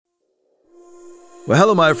Well,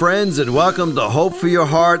 hello, my friends, and welcome to Hope for Your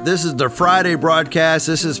Heart. This is the Friday broadcast.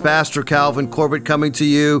 This is Pastor Calvin Corbett coming to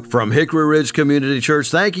you from Hickory Ridge Community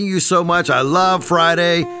Church. Thanking you so much. I love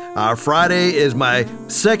Friday. Friday is my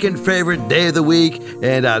second favorite day of the week,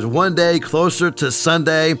 and as one day closer to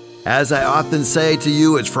Sunday. As I often say to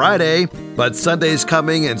you, it's Friday, but Sunday's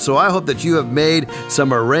coming, and so I hope that you have made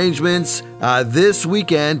some arrangements this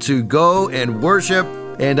weekend to go and worship.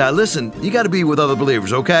 And listen, you got to be with other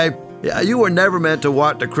believers, okay? You were never meant to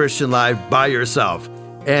walk the Christian life by yourself.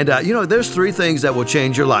 And, there's three things that will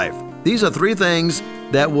change your life. These are three things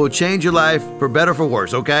that will change your life for better or for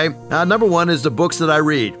worse, okay? Number one is the books that I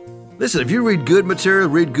read. Listen, if you read good material,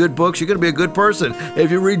 read good books, you're going to be a good person. If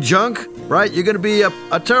you read junk, right, you're going to be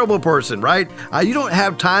a terrible person, right? You don't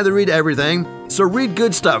have time to read everything, so read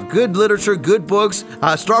good stuff, good literature, good books.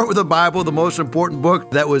 Start with the Bible, the most important book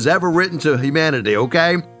that was ever written to humanity,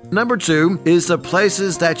 okay? Number two is the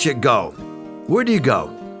places that you go. Where do you go?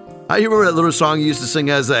 You remember that little song you used to sing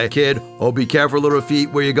as a kid? Oh, be careful, little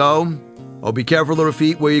feet, where you go. Oh, be careful, little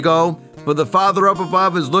feet, where you go. For the Father up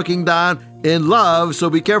above is looking down in love, so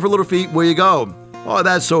be careful, little feet, where you go. Oh,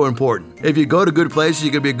 that's so important. If you go to good places,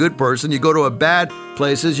 you're going to be a good person. You go to bad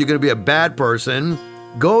places, you're going to be a bad person.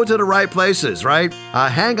 Go to the right places, right?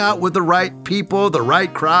 Hang out with the right people, the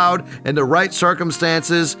right crowd, and the right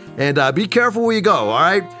circumstances, and be careful where you go, all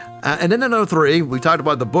right? And then number three, we talked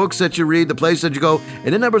about the books that you read, the places that you go.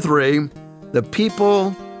 And then number three, the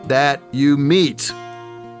people that you meet.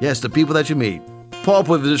 Yes, the people that you meet. Paul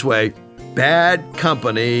put it this way, bad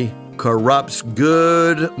company corrupts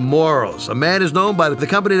good morals. A man is known by the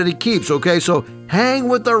company that he keeps, okay? So hang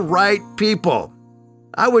with the right people.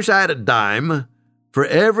 I wish I had a dime for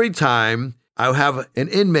every time I have an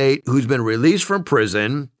inmate who's been released from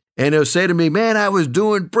prison, and he'll say to me, man, I was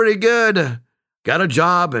doing pretty good. Got a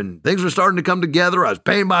job and things were starting to come together. I was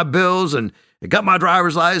paying my bills and got my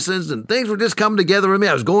driver's license and things were just coming together with me.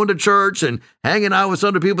 I was going to church and hanging out with some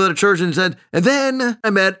of the people at the church, and said, and then I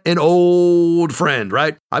met an old friend,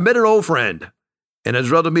 right? I met an old friend. And as a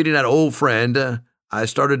result of meeting that old friend, I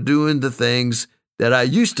started doing the things that I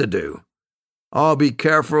used to do. Oh, be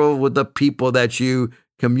careful with the people that you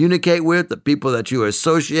communicate with, the people that you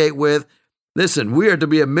associate with. Listen, we are to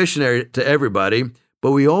be a missionary to everybody,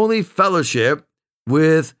 but we only fellowship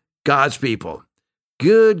with God's people,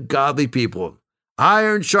 good, godly people.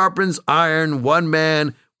 Iron sharpens iron. One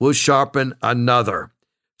man will sharpen another.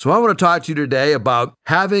 So I want to talk to you today about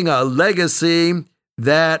having a legacy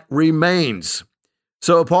that remains.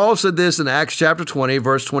 So Paul said this in Acts chapter 20,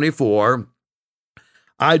 verse 24,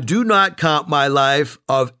 I do not count my life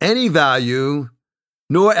of any value,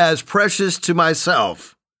 nor as precious to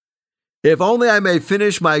myself, if only I may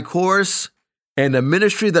finish my course and the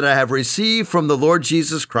ministry that I have received from the Lord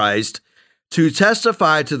Jesus Christ, to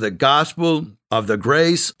testify to the gospel of the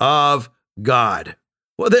grace of God.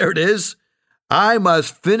 Well, there it is. I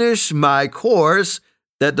must finish my course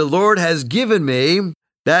that the Lord has given me.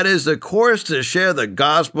 That is the course to share the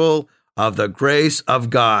gospel of the grace of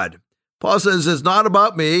God. Paul says it's not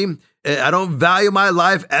about me. I don't value my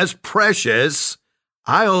life as precious.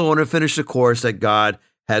 I only want to finish the course that God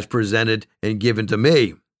has presented and given to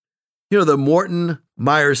me. You know, the Morton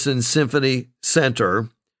Meyerson Symphony Center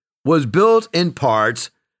was built in part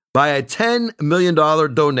by a $10 million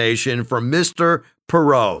donation from Mr.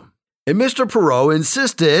 Perot. And Mr. Perot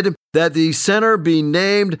insisted that the center be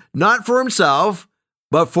named not for himself,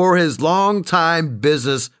 but for his longtime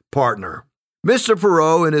business partner. Mr.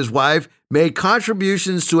 Perot and his wife made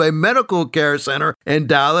contributions to a medical care center in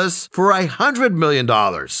Dallas for $100 million.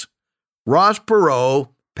 Ross Perot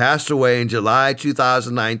passed away in July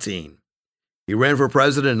 2019. He ran for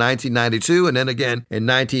president in 1992 and then again in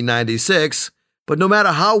 1996. But no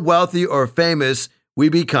matter how wealthy or famous we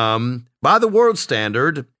become, by the world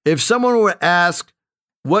standard, if someone were to ask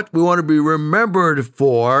what we want to be remembered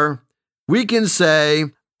for, we can say,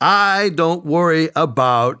 I don't worry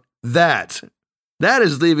about that. That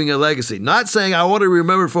is leaving a legacy. Not saying I want to be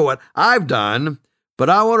remembered for what I've done, but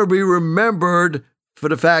I want to be remembered for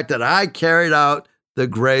the fact that I carried out the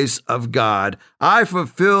grace of God. I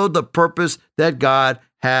fulfilled the purpose that God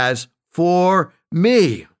has for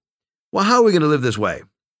me. Well, how are we going to live this way?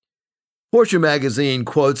 Fortune magazine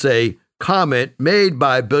quotes a comment made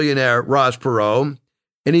by billionaire Ross Perot,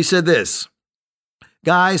 and he said this,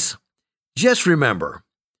 guys, just remember,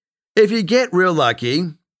 if you get real lucky,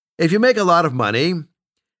 if you make a lot of money,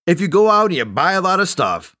 if you go out and you buy a lot of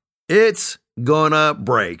stuff, it's gonna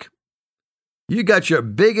break. You got your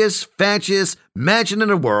biggest, fanciest mansion in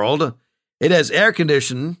the world. It has air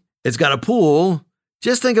conditioning. It's got a pool.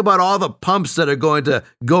 Just think about all the pumps that are going to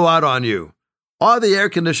go out on you. all the air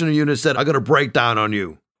conditioner units that are going to break down on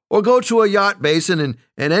you. Or go to a yacht basin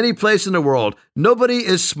and any place in the world. Nobody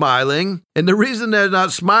is smiling. And the reason they're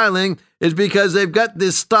not smiling is because they've got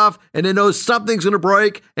this stuff and they know something's going to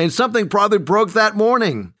break, and something probably broke that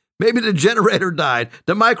morning. Maybe the generator died.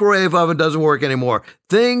 The microwave oven doesn't work anymore.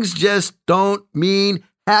 Things just don't mean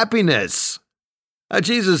happiness.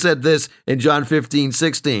 Jesus said this in John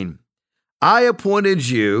 15:16. I appointed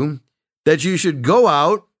you that you should go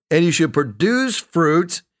out and you should produce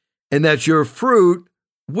fruit, and that your fruit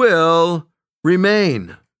will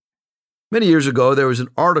remain. Many years ago, there was an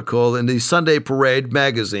article in the Sunday Parade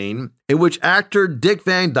magazine in which actor Dick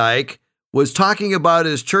Van Dyke was talking about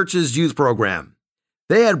his church's youth program.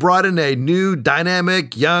 They had brought in a new,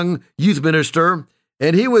 dynamic, young youth minister,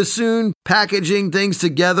 and he was soon packaging things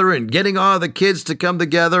together and getting all the kids to come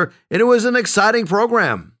together, and it was an exciting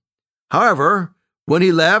program. However, when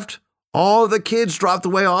he left, all the kids dropped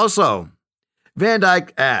away also. Van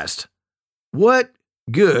Dyke asked, "What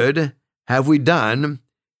good have we done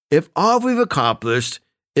if all we've accomplished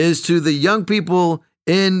is to the young people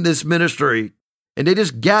in this ministry?" And they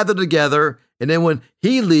just gather together, and then when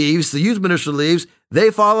he leaves, the youth minister leaves,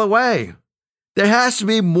 they fall away. There has to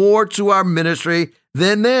be more to our ministry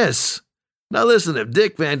than this. Now listen, if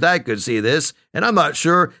Dick Van Dyke could see this, and I'm not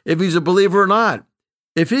sure if he's a believer or not,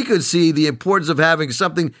 if he could see the importance of having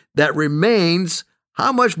something that remains,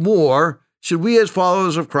 how much more should we as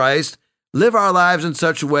followers of Christ live our lives in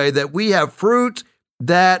such a way that we have fruit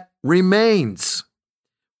that remains?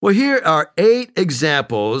 Well, here are 8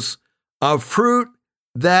 examples of fruit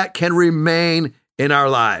that can remain in our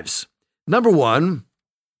lives. Number 1,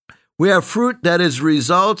 we have fruit that is a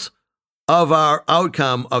result of our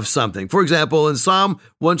outcome of something. For example, in Psalm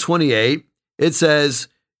 128, it says,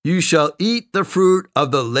 "You shall eat the fruit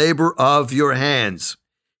of the labor of your hands."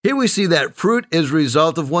 Here we see that fruit is a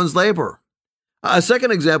result of one's labor. A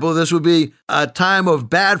second example of this would be a time of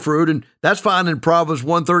bad fruit, and that's found in Proverbs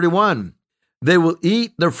 131. They will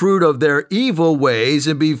eat the fruit of their evil ways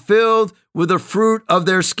and be filled with the fruit of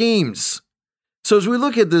their schemes. So as we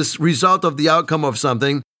look at this result of the outcome of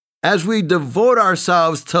something, as we devote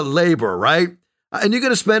ourselves to labor, right? And you're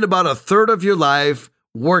going to spend about a third of your life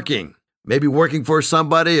working, maybe working for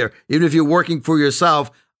somebody, or even if you're working for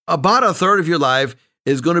yourself, about a third of your life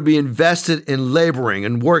is going to be invested in laboring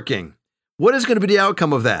and working. What is going to be the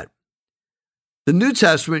outcome of that? The New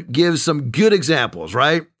Testament gives some good examples,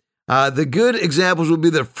 right? The good examples will be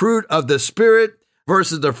the fruit of the Spirit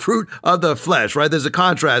versus the fruit of the flesh, right? There's a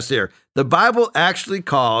contrast here. The Bible actually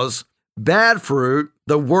calls bad fruit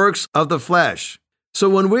the works of the flesh. So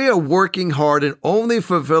when we are working hard and only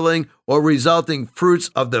fulfilling or resulting fruits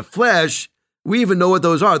of the flesh, we even know what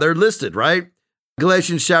those are. They're listed, right?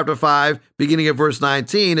 Galatians chapter 5, beginning at verse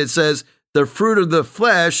 19, it says, "The fruit of the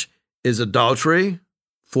flesh is adultery,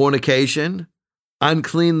 fornication,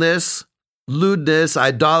 uncleanness, lewdness,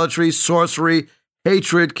 idolatry, sorcery,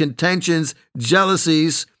 hatred, contentions,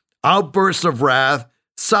 jealousies, outbursts of wrath,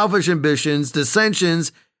 selfish ambitions,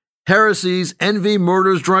 dissensions, heresies, envy,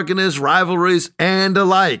 murders, drunkenness, rivalries, and the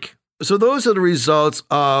like." So those are the results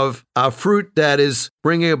of a fruit that is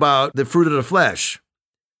bringing about the fruit of the flesh.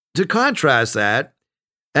 To contrast that,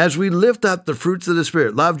 as we lift up the fruits of the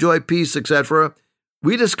Spirit, love, joy, peace, etc.,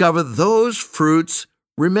 we discover those fruits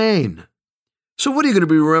remain. So what are you going to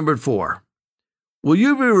be remembered for? Will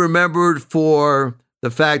you be remembered for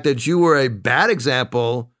the fact that you were a bad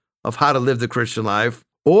example of how to live the Christian life?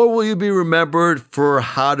 Or will you be remembered for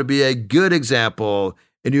how to be a good example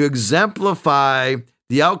and you exemplify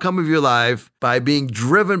the outcome of your life by being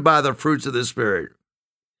driven by the fruits of the Spirit?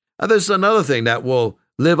 Now, there's another thing that will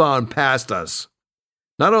live on past us.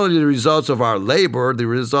 Not only the results of our labor, the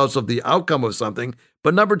results of the outcome of something,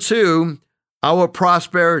 but number 2, our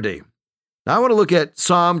prosperity. Now, I want to look at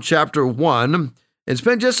Psalm chapter 1 and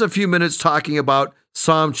spend just a few minutes talking about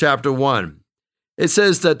Psalm chapter 1. It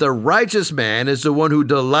says that the righteous man is the one who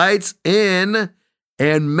delights in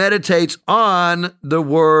and meditates on the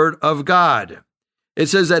word of God. It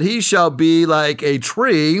says that he shall be like a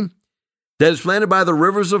tree that is planted by the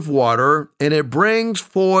rivers of water, and it brings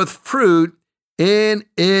forth fruit in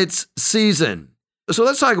its season. So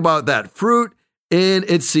let's talk about that, fruit in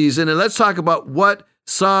its season, and let's talk about what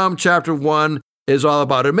Psalm chapter 1 is all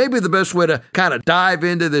about. And maybe the best way to kind of dive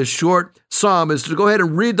into this short psalm is to go ahead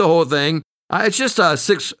and read the whole thing. It's just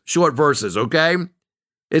 6 short verses, okay?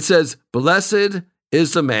 It says, "Blessed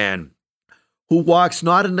is the man who walks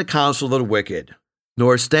not in the counsel of the wicked,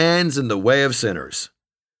 nor stands in the way of sinners,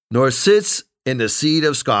 nor sits in the seat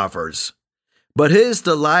of scoffers. But his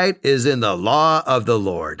delight is in the law of the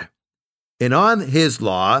Lord. And on his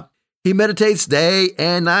law he meditates day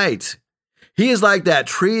and night. He is like that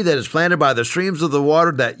tree that is planted by the streams of the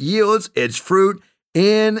water that yields its fruit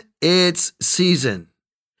in its season,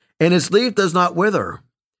 and its leaf does not wither.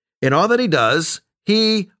 In all that he does,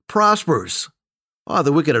 he prospers. Oh,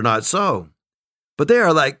 the wicked are not so, but they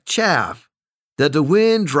are like chaff that the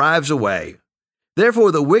wind drives away.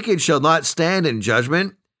 Therefore the wicked shall not stand in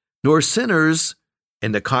judgment, nor sinners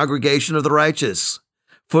in the congregation of the righteous.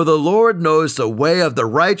 For the Lord knows the way of the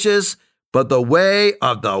righteous, but the way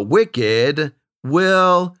of the wicked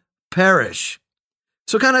will perish.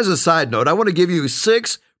 So kind of as a side note, I want to give you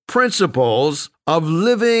 6 principles of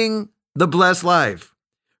living the blessed life.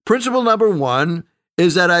 Principle number 1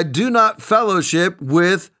 is that I do not fellowship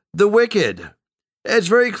with the wicked. It's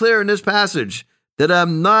very clear in this passage that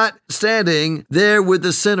I'm not standing there with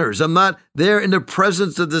the sinners. I'm not there in the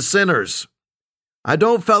presence of the sinners. I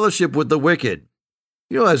don't fellowship with the wicked.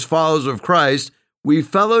 As followers of Christ, we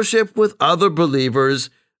fellowship with other believers.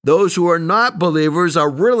 Those who are not believers are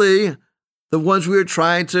really the ones we are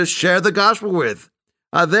trying to share the gospel with.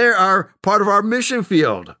 They are part of our mission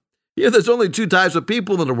field. There's only 2 types of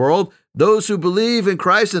people in the world, those who believe in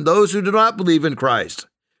Christ and those who do not believe in Christ.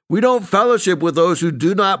 We don't fellowship with those who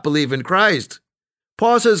do not believe in Christ.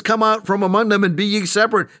 Paul says, come out from among them and be ye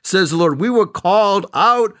separate, says the Lord. We were called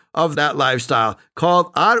out of that lifestyle,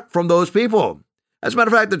 called out from those people. As a matter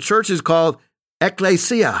of fact, the church is called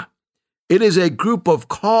ecclesia. It is a group of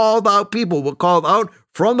called out people. We're called out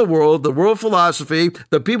from the world philosophy,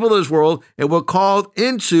 the people of this world, and we're called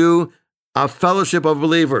into a fellowship of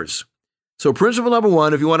believers. So principle number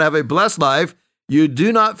 1, if you want to have a blessed life, you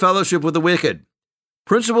do not fellowship with the wicked.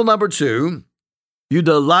 Principle number 2, you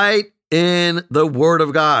delight in the word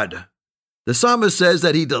of God. The psalmist says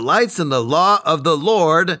that he delights in the law of the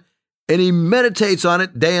Lord and he meditates on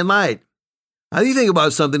it day and night. Now you think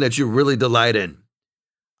about something that you really delight in.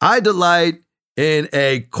 I delight in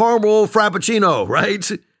a caramel frappuccino, right?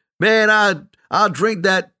 Man, I'll drink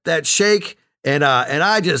that shake and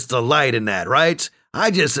I just delight in that, right?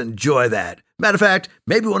 I just enjoy that. Matter of fact,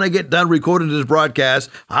 maybe when I get done recording this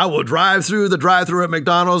broadcast, I will drive through the drive-thru at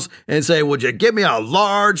McDonald's and say, would you give me a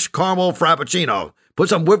large caramel frappuccino? Put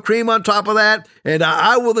some whipped cream on top of that, and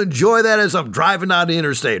I will enjoy that as I'm driving down the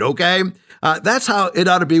interstate, okay? That's how it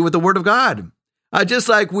ought to be with the Word of God. Just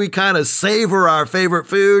like we kind of savor our favorite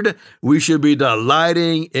food, we should be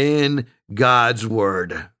delighting in God's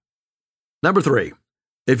Word. Number 3,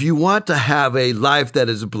 if you want to have a life that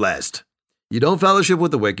is blessed, you don't fellowship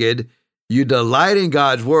with the wicked, you delight in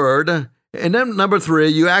God's Word, and then number 3,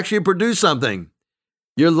 you actually produce something.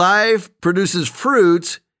 Your life produces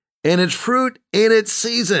fruit, and it's fruit in its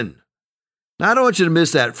season. Now, I don't want you to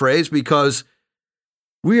miss that phrase because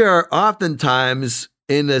we are oftentimes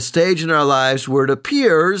in a stage in our lives where it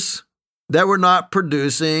appears that we're not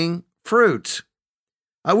producing fruit.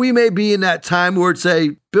 We may be in that time where it's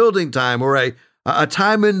a building time or a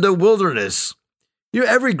time in the wilderness.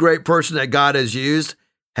 Every great person that God has used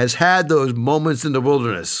has had those moments in the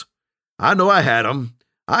wilderness. I know I had them.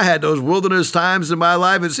 I had those wilderness times in my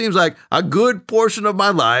life. It seems like a good portion of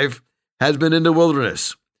my life has been in the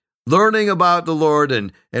wilderness, learning about the Lord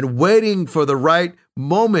and waiting for the right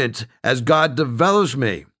moment as God develops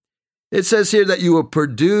me. It says here that you will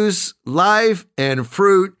produce life and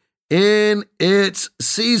fruit in its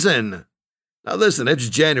season. Now listen, it's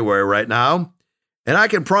January right now, and I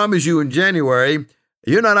can promise you in January,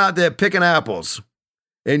 you're not out there picking apples.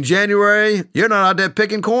 In January, you're not out there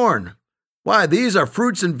picking corn. Why? These are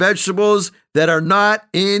fruits and vegetables that are not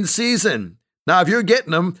in season. Now, if you're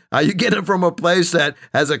getting them, you get them from a place that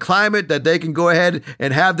has a climate that they can go ahead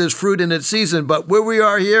and have this fruit in its season. But where we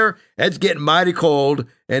are here, it's getting mighty cold,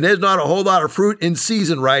 and there's not a whole lot of fruit in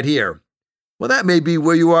season right here. Well, that may be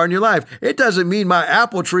where you are in your life. It doesn't mean my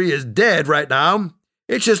apple tree is dead right now.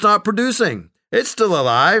 It's just not producing. It's still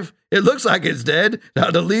alive. It looks like it's dead.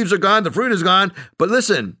 Now, the leaves are gone, the fruit is gone. But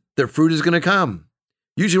listen, the fruit is going to come.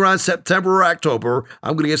 Usually around September or October,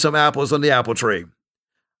 I'm going to get some apples on the apple tree.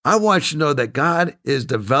 I want you to know that God is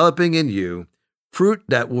developing in you fruit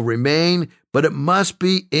that will remain, but it must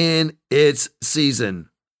be in its season.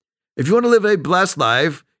 If you want to live a blessed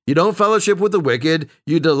life, you don't fellowship with the wicked,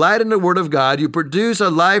 you delight in the Word of God, you produce a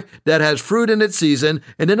life that has fruit in its season,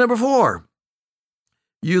 and then number 4,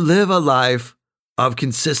 you live a life of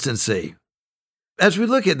consistency. As we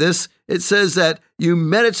look at this, it says that you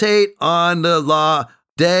meditate on the law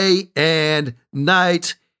day and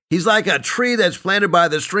night. He's like a tree that's planted by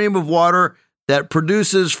the stream of water that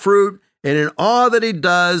produces fruit, and in all that he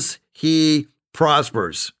does, he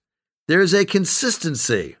prospers. There's a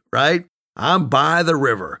consistency, right? I'm by the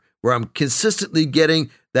river where I'm consistently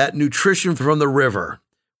getting that nutrition from the river.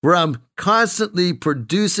 where I'm constantly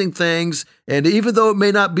producing things, and even though it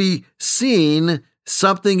may not be seen,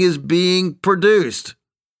 something is being produced.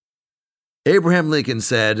 Abraham Lincoln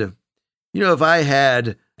said, if I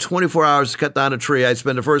had 24 hours to cut down a tree, I'd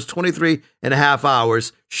spend the first 23 and a half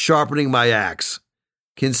hours sharpening my axe,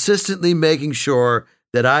 consistently making sure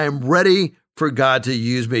that I am ready for God to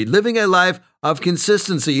use me, living a life of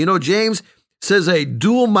consistency. James says a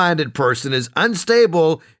dual-minded person is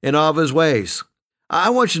unstable in all of his ways. I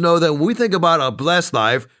want you to know that when we think about a blessed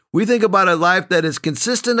life, we think about a life that is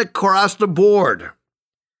consistent across the board.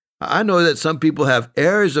 I know that some people have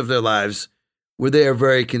areas of their lives where they are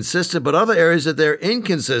very consistent, but other areas that they're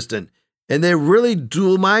inconsistent, and they're really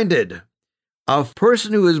dual-minded. A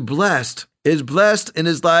person who is blessed in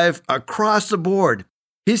his life across the board.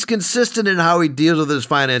 He's consistent in how he deals with his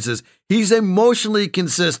finances. He's emotionally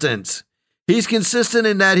consistent. He's consistent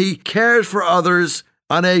in that he cares for others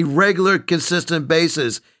on a regular, consistent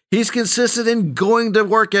basis. He's consistent in going to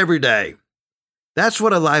work every day. That's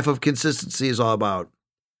what a life of consistency is all about.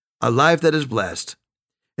 A life that is blessed.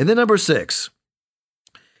 And then number 6,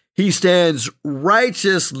 he stands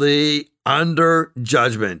righteously under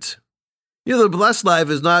judgment. The blessed life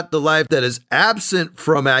is not the life that is absent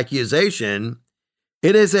from accusation.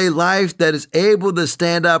 It is a life that is able to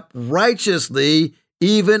stand up righteously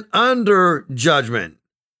even under judgment.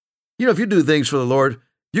 If you do things for the Lord,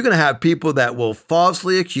 you're going to have people that will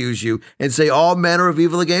falsely accuse you and say all manner of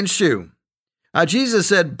evil against you. Jesus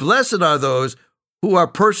said, "Blessed are those who are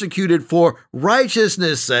persecuted for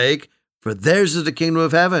righteousness' sake, for theirs is the kingdom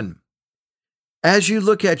of heaven." As you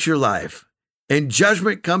look at your life and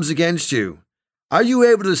judgment comes against you, are you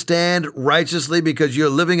able to stand righteously because you're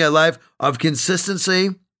living a life of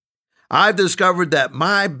consistency? I've discovered that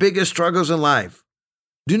my biggest struggles in life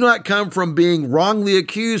do not come from being wrongly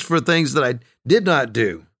accused for things that I did not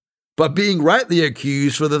do, but being rightly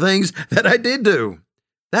accused for the things that I did do.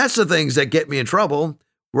 That's the things that get me in trouble,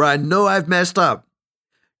 where I know I've messed up.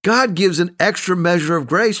 God gives an extra measure of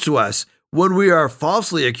grace to us when we are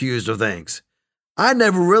falsely accused of things. I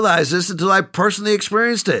never realized this until I personally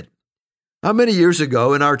experienced it. Many years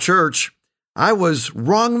ago in our church, I was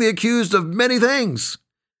wrongly accused of many things.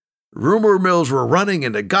 Rumor mills were running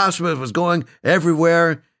and the gossip was going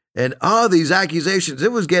everywhere. And all these accusations,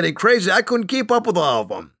 it was getting crazy. I couldn't keep up with all of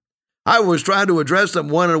them. I was trying to address them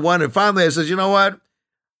one on one. And finally I said, you know what?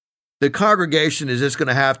 The congregation is just going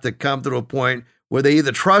to have to come to a point where they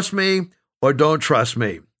either trust me or don't trust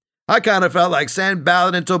me. I kind of felt like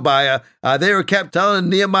Sanballat and Tobiah. They were kept telling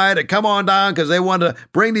Nehemiah to come on down because they wanted to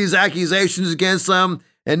bring these accusations against them.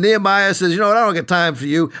 And Nehemiah says, I don't get time for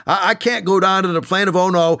you. I can't go down to the plain of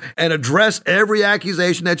Ono and address every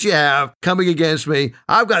accusation that you have coming against me.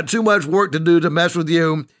 I've got too much work to do to mess with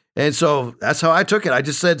you. And so that's how I took it. I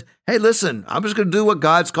just said, hey, listen, I'm just going to do what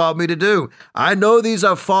God's called me to do. I know these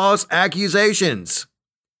are false accusations.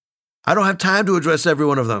 I don't have time to address every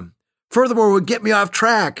one of them. Furthermore, it would get me off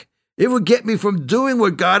track. It would get me from doing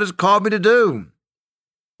what God has called me to do.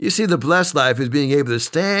 You see, the blessed life is being able to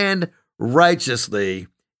stand righteously,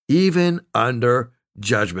 even under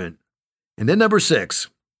judgment. And then number 6,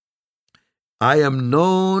 I am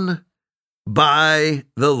known by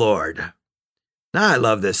the Lord. Now I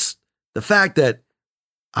love this. The fact that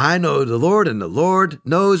I know the Lord and the Lord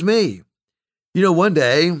knows me. One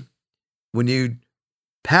day when you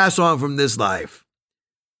pass on from this life,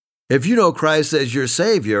 if you know Christ as your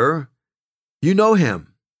Savior, you know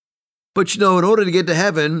Him. But in order to get to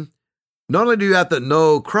heaven, not only do you have to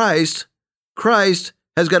know Christ, Christ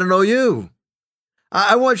has got to know you.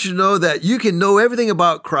 I want you to know that you can know everything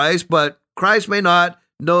about Christ, but Christ may not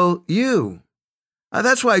know you.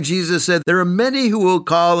 That's why Jesus said, there are many who will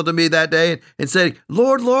call unto me that day and say,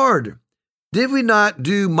 Lord, Lord, did we not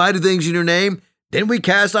do mighty things in your name? Didn't we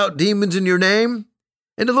cast out demons in your name?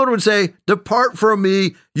 And the Lord would say, depart from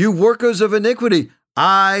me, you workers of iniquity.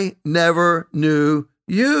 I never knew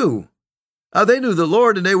you. They knew the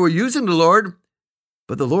Lord and they were using the Lord,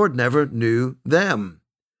 but the Lord never knew them.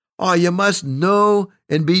 You must know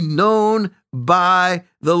and be known by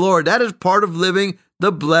the Lord. That is part of living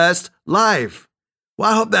the blessed life.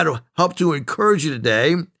 Well, I hope that'll help to encourage you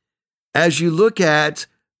today as you look at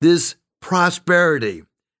this prosperity.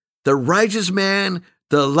 The righteous man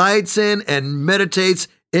delights in and meditates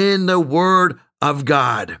in the word of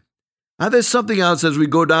God. Now, there's something else as we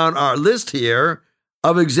go down our list here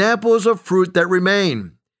of examples of fruit that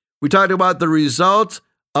remain. We talked about the result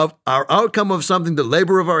of our outcome of something, the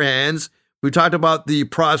labor of our hands. We talked about the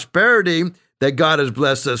prosperity that God has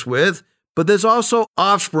blessed us with, but there's also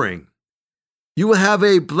offspring. You will have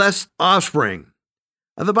a blessed offspring.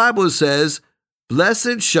 And the Bible says,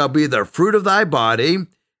 blessed shall be the fruit of thy body,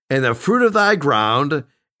 and the fruit of thy ground,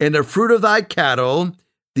 and the fruit of thy cattle,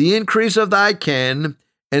 the increase of thy kin,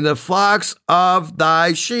 and the flocks of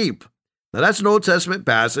thy sheep. Now that's an Old Testament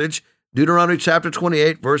passage, Deuteronomy chapter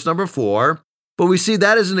 28, verse number 4. But we see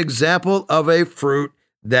that as an example of a fruit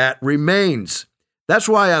that remains. That's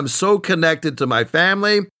why I'm so connected to my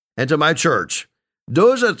family and to my church.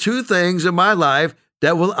 Those are two things in my life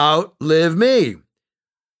that will outlive me.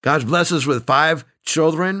 God's blessed us with 5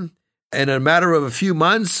 children, and in a matter of a few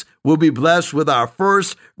months, we'll be blessed with our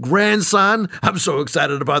first grandson. I'm so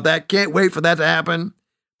excited about that. Can't wait for that to happen.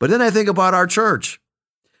 But then I think about our church.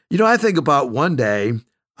 I think about one day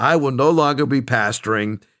I will no longer be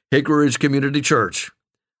pastoring Hickory Ridge Community Church.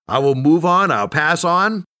 I will move on, I'll pass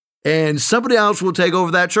on, and somebody else will take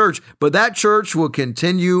over that church. But that church will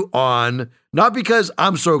continue on, not because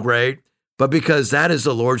I'm so great, but because that is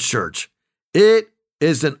the Lord's church. It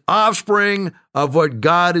is an offspring of what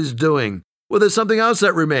God is doing. Well, there's something else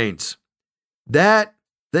that remains. That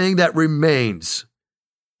thing that remains,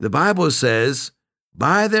 the Bible says,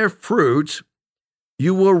 by their fruit,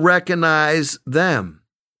 you will recognize them.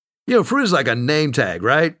 Fruit is like a name tag,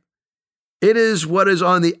 right? It is what is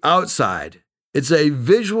on the outside. It's a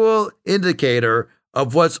visual indicator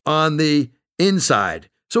of what's on the inside.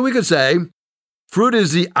 So we could say, fruit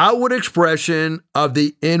is the outward expression of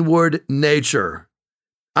the inward nature.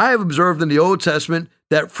 I have observed in the Old Testament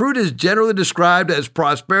that fruit is generally described as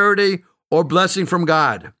prosperity or blessing from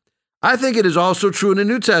God. I think it is also true in the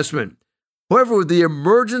New Testament. However, with the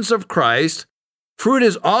emergence of Christ, fruit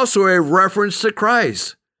is also a reference to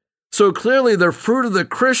Christ. So clearly, the fruit of the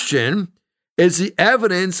Christian is the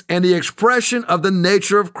evidence and the expression of the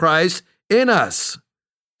nature of Christ in us.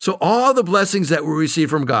 So all the blessings that we receive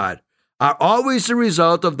from God are always the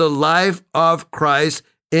result of the life of Christ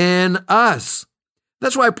in us.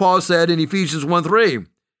 That's why Paul said in Ephesians 1:3,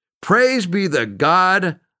 praise be the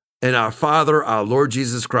God and our Father, our Lord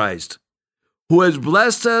Jesus Christ, who has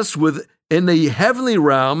blessed us in the heavenly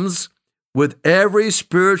realms with every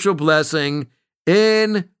spiritual blessing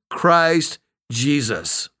in Christ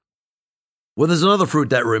Jesus. Well, there's another fruit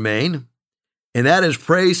that remain, and that is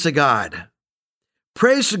praise to God.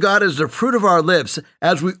 Praise to God is the fruit of our lips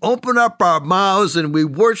as we open up our mouths and we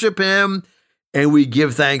worship Him and we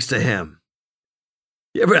give thanks to Him.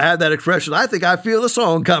 You ever had that expression? I think I feel the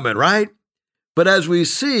song coming, right? But as we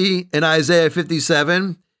see in Isaiah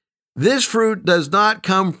 57, this fruit does not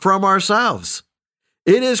come from ourselves.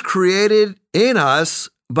 It is created in us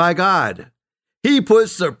by God. He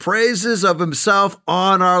puts the praises of Himself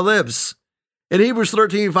on our lips. In Hebrews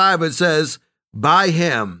 13:5, it says, by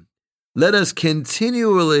Him, let us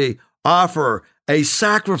continually offer a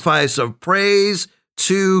sacrifice of praise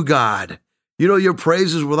to God. Your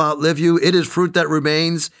praises will outlive you. It is fruit that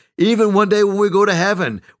remains. Even one day when we go to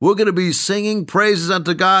heaven, we're going to be singing praises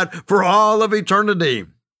unto God for all of eternity.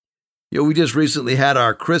 We just recently had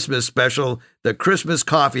our Christmas special, the Christmas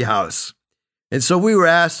Coffee House. And so we were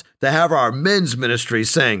asked to have our men's ministry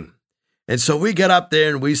sing. And so we got up there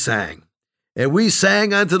and we sang. And we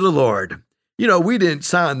sang unto the Lord. We didn't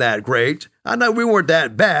sound that great. I know we weren't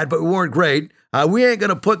that bad, but we weren't great. We ain't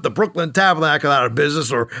going to put the Brooklyn Tabernacle out of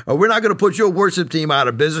business, or we're not going to put your worship team out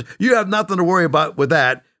of business. You have nothing to worry about with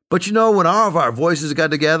that. But when all of our voices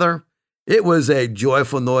got together, it was a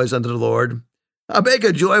joyful noise unto the Lord. Make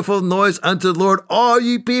a joyful noise unto the Lord, all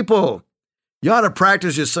ye people. You ought to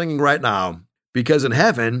practice your singing right now, because in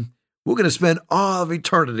heaven, we're going to spend all of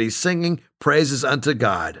eternity singing praises unto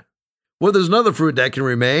God. Well, there's another fruit that can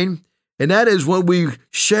remain, and that is when we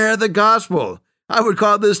share the gospel. I would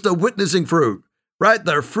call this the witnessing fruit, right?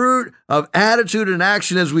 The fruit of attitude and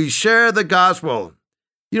action as we share the gospel.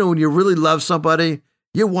 When you really love somebody,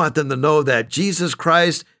 you want them to know that Jesus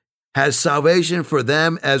Christ has salvation for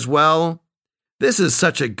them as well. This is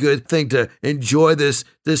such a good thing to enjoy this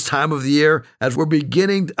time of the year as we're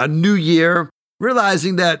beginning a new year,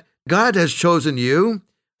 realizing that God has chosen you.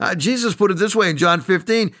 Jesus put it this way in John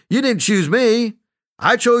 15, you didn't choose me,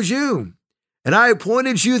 I chose you. And I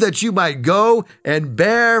appointed you that you might go and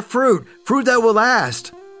bear fruit that will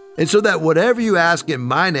last. And so that whatever you ask in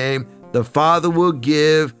my name, the Father will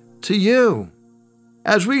give to you.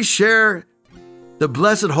 As we share the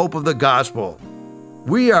blessed hope of the gospel,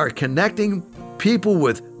 we are connecting people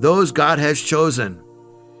with those God has chosen.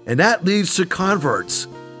 And that leads to converts.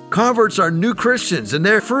 Converts are new Christians, and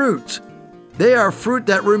they're fruit. They are fruit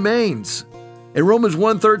that remains. In Romans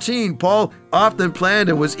 1:13, Paul often planned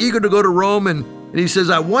and was eager to go to Rome, and he says,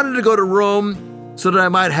 I wanted to go to Rome so that I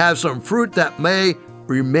might have some fruit that may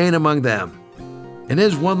remain among them. And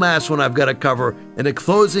there's one last one I've got to cover in the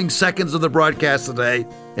closing seconds of the broadcast today,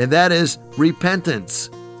 and that is repentance.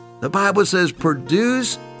 The Bible says,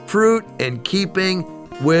 produce fruit in keeping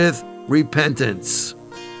with repentance.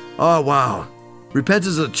 Oh, wow. Repentance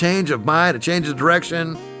is a change of mind, a change of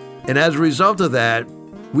direction. And as a result of that,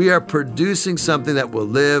 we are producing something that will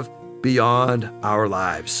live beyond our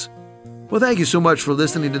lives. Well, thank you so much for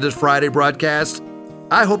listening to this Friday broadcast.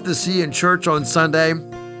 I hope to see you in church on Sunday.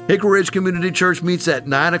 Hickory Ridge Community Church meets at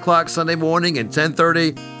 9 o'clock Sunday morning and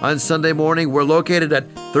 10:30 on Sunday morning. We're located at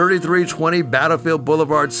 3320 Battlefield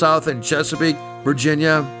Boulevard South in Chesapeake,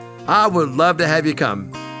 Virginia. I would love to have you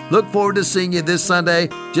come. Look forward to seeing you this Sunday.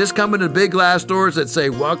 Just come into big glass doors that say,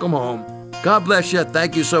 "Welcome home." God bless you.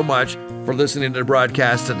 Thank you so much for listening to the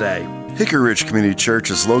broadcast today. Hickory Ridge Community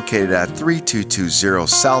Church is located at 3220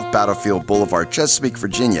 South Battlefield Boulevard, Chesapeake,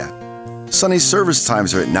 Virginia. Sunday service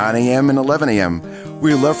times are at 9 a.m. and 11 a.m.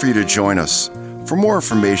 We'd love for you to join us. For more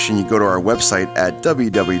information, you go to our website at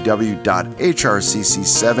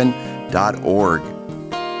www.hrcc7.org.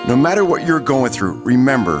 No matter what you're going through,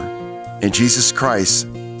 remember, in Jesus Christ,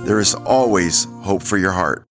 there is always hope for your heart.